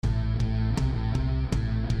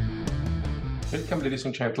Welcome, ladies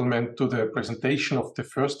and gentlemen, to the presentation of the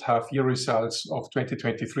first half-year results of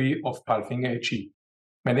 2023 of Palfinger AG.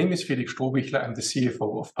 My name is Felix Strohbichler. I'm the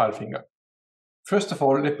CFO of Palfinger. First of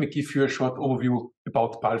all, let me give you a short overview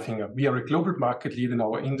about Palfinger. We are a global market leader in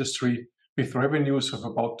our industry with revenues of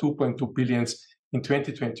about 2.2 billion in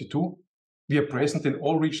 2022. We are present in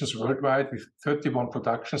all regions worldwide with 31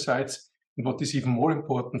 production sites. And what is even more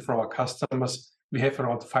important for our customers, we have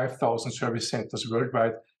around 5,000 service centers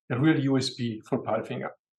worldwide, a real USP for Palfinger.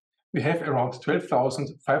 We have around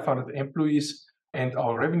 12,500 employees, and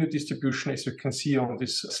our revenue distribution, as you can see on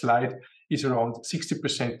this slide, is around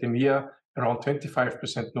 60% EMEA, around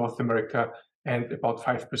 25% North America, and about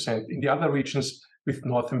 5% in the other regions, with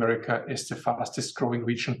North America as the fastest growing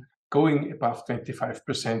region, going above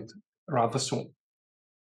 25% rather soon.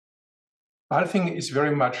 Palfinger is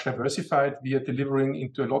very much diversified. We are delivering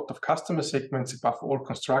into a lot of customer segments, above all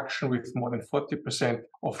construction, with more than 40%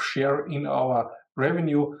 of share in our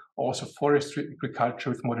revenue. Also forestry, agriculture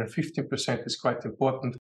with more than 15% is quite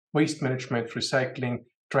important. Waste management, recycling,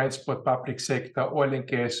 transport, public sector, oil and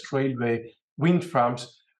gas, railway, wind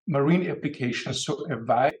farms, marine applications. So a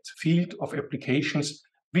wide field of applications,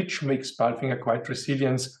 which makes Palfinger quite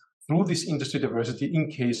resilient through this industry diversity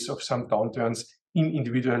in case of some downturns in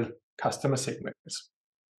individual customer segments.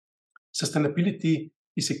 Sustainability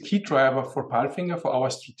is a key driver for Palfinger, for our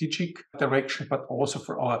strategic direction, but also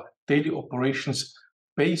for our daily operations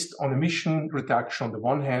based on emission reduction on the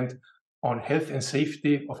one hand, on health and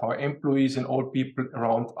safety of our employees and all people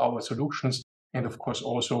around our solutions, and of course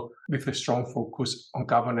also with a strong focus on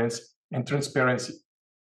governance and transparency.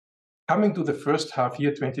 Coming to the first half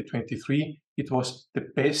year 2023, it was the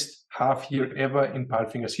best half year ever in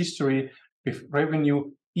Palfinger's history, with revenue,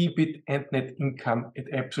 EBIT and net income at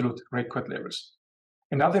absolute record levels.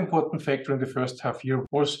 Another important factor in the first half year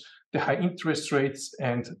was the high interest rates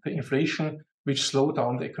and the inflation, which slowed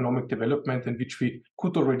down the economic development and which we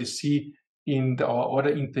could already see in our order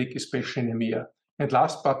intake, especially in EMEA. And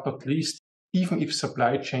last but not least, even if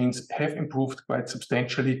supply chains have improved quite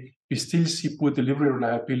substantially, we still see poor delivery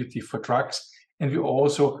reliability for trucks, and we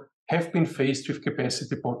also have been faced with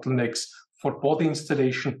capacity bottlenecks for body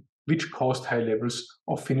installation, which caused high levels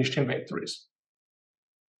of finished inventories.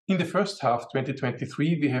 In the first half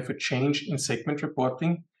 2023, we have a change in segment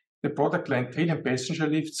reporting. The product line tail and passenger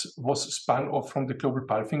lifts was spun off from the global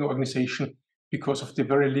Palfinger organization because of the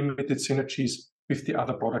very limited synergies with the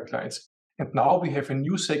other product lines. And now we have a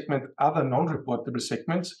new segment, other non-reportable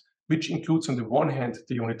segments, which includes on the one hand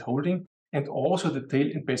the unit holding and also the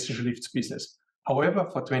tail and passenger lifts business. However,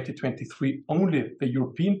 for 2023, only the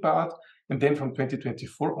European part, and then from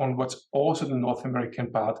 2024 onwards, also the North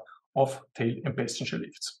American part of tail and passenger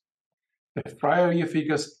lifts. The prior year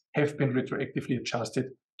figures have been retroactively adjusted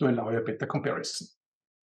to allow a better comparison.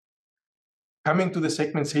 Coming to the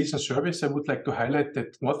segment sales and service, I would like to highlight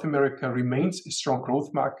that North America remains a strong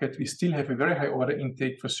growth market. We still have a very high order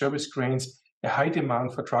intake for service cranes, a high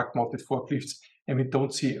demand for truck-mounted forklifts, and we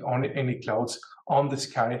don't see any clouds on the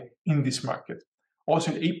sky in this market.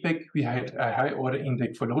 Also in APAC, we had a high order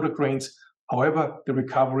intake for loader cranes. However, the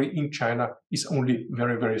recovery in China is only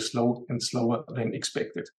very, very slow and slower than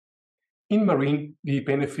expected. In marine, we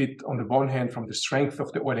benefit on the one hand from the strength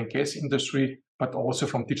of the oil and gas industry, but also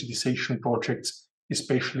from digitization projects,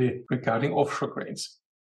 especially regarding offshore cranes.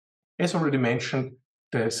 As already mentioned,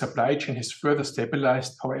 the supply chain has further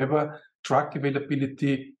stabilized. However, truck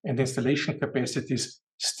availability and installation capacities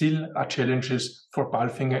still are challenges for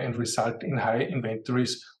Palfinger and result in high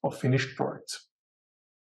inventories of finished products.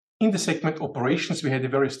 In the segment operations, we had a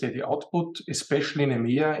very steady output, especially in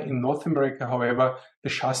EMEA. In North America, however, the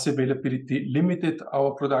chassis availability limited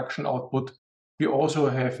our production output. We also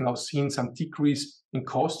have now seen some decrease in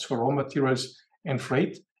costs for raw materials and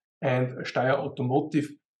freight, and Steyr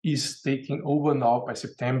Automotive is taking over now by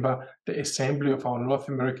September the assembly of our North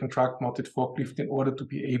American truck-mounted forklift in order to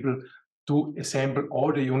be able to assemble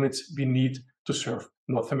all the units we need to serve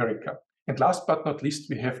North America. And last but not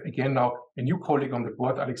least, we have again now a new colleague on the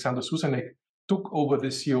board, Alexander Susanek, took over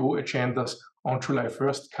the COO agendas on July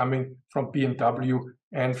 1st, coming from BMW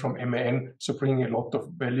and from MAN, so bringing a lot of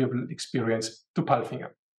valuable experience to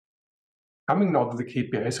Palfinger. Coming now to the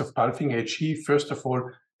KPIs of Palfinger AG, first of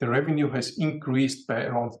all, the revenue has increased by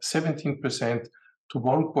around 17% to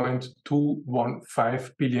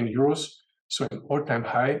 1.215 billion euros, so an all-time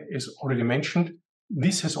high, as already mentioned.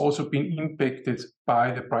 This has also been impacted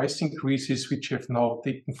by the price increases, which have now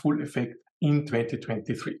taken full effect in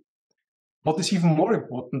 2023. What is even more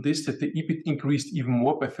important is that the EBIT increased even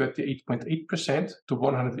more by 38.8% to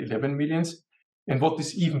 111 million. And what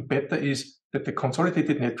is even better is that the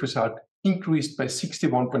consolidated net result increased by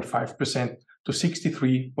 61.5% to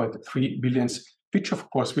 63.3 billion, which of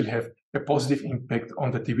course will have a positive impact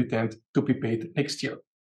on the dividend to be paid next year.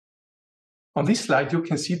 On this slide, you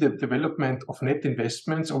can see the development of net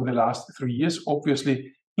investments over the last 3 years.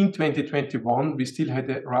 Obviously, in 2021, we still had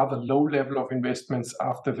a rather low level of investments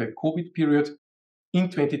after the COVID period. In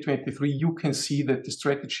 2023, you can see that the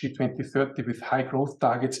strategy 2030 with high growth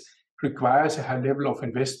targets requires a high level of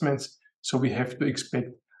investments, so we have to expect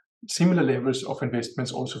similar levels of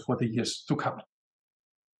investments also for the years to come.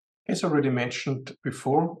 As already mentioned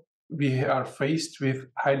before, we are faced with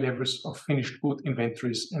high levels of finished good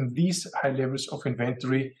inventories, and these high levels of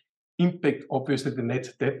inventory impact obviously the net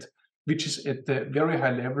debt, which is at the very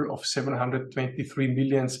high level of 723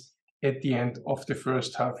 million at the end of the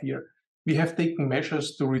first half year. We have taken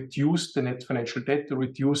measures to reduce the net financial debt, to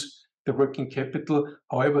reduce the working capital.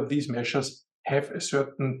 However, these measures have a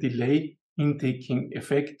certain delay in taking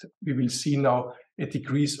effect. We will see now a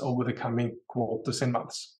decrease over the coming quarters and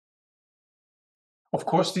months. Of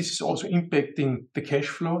course, this is also impacting the cash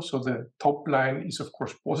flow. So the top line is of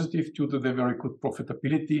course positive due to the very good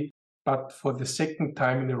profitability. But for the second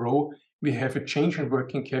time in a row, we have a change in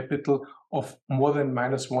working capital of more than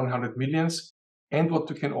minus 100 million. And what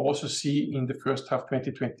we can also see in the first half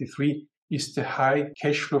 2023 is the high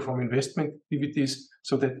cash flow from investment activities,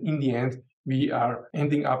 so that in the end, we are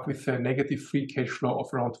ending up with a negative free cash flow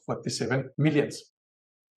of around 47 million.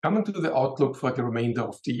 Coming to the outlook for the remainder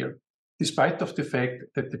of the year. Despite of the fact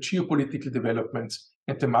that the geopolitical developments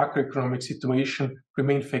and the macroeconomic situation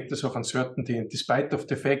remain factors of uncertainty, and despite of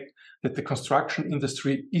the fact that the construction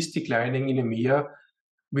industry is declining in EMEA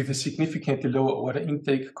with a significantly lower order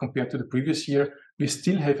intake compared to the previous year, we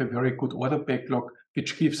still have a very good order backlog,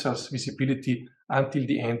 which gives us visibility until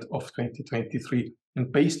the end of 2023.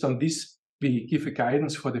 And based on this, we give a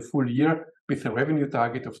guidance for the full year with a revenue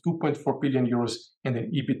target of 2.4 billion euros and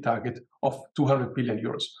an EBIT target of 200 billion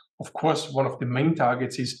euros. Of course, one of the main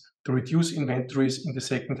targets is to reduce inventories in the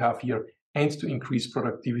second half year and to increase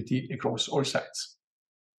productivity across all sites.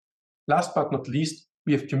 Last but not least,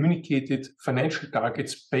 we have communicated financial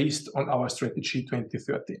targets based on our strategy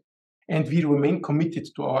 2030. And we remain committed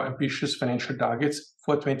to our ambitious financial targets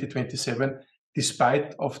for 2027,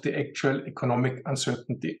 despite of the actual economic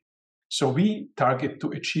uncertainty. So we target to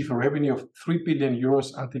achieve a revenue of 3 billion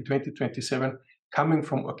euros until 2027, coming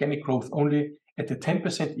from organic growth only at a 10%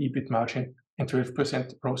 EBIT margin and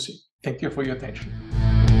 12% ROCE. Thank you for your attention.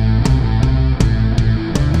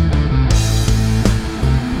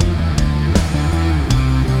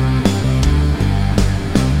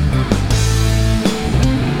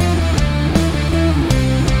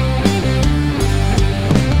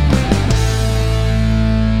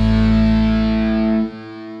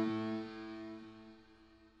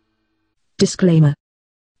 Disclaimer.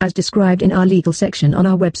 As described in our legal section on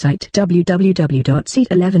our website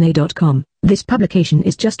www.seat11a.com, this publication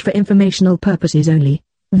is just for informational purposes only.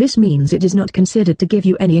 This means it is not considered to give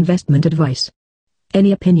you any investment advice.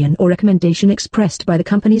 Any opinion or recommendation expressed by the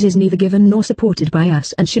companies is neither given nor supported by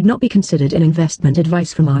us and should not be considered an investment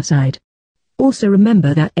advice from our side. Also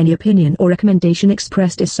remember that any opinion or recommendation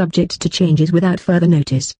expressed is subject to changes without further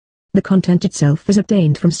notice. The content itself is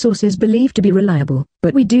obtained from sources believed to be reliable,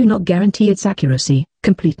 but we do not guarantee its accuracy,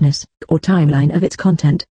 completeness, or timeline of its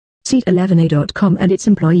content. Seat11a.com and its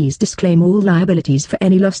employees disclaim all liabilities for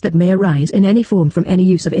any loss that may arise in any form from any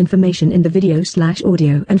use of information in the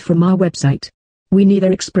video/audio and from our website. We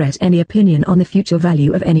neither express any opinion on the future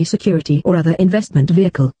value of any security or other investment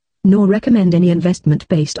vehicle, nor recommend any investment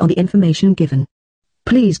based on the information given.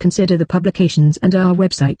 Please consider the publications and our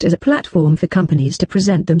website as a platform for companies to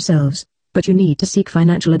present themselves, but you need to seek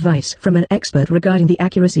financial advice from an expert regarding the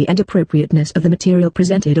accuracy and appropriateness of the material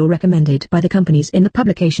presented or recommended by the companies in the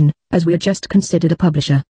publication, as we are just considered a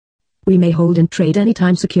publisher. We may hold and trade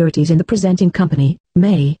anytime securities in the presenting company,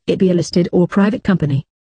 may it be a listed or private company.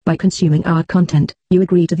 By consuming our content, you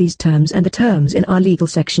agree to these terms and the terms in our legal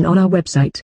section on our website.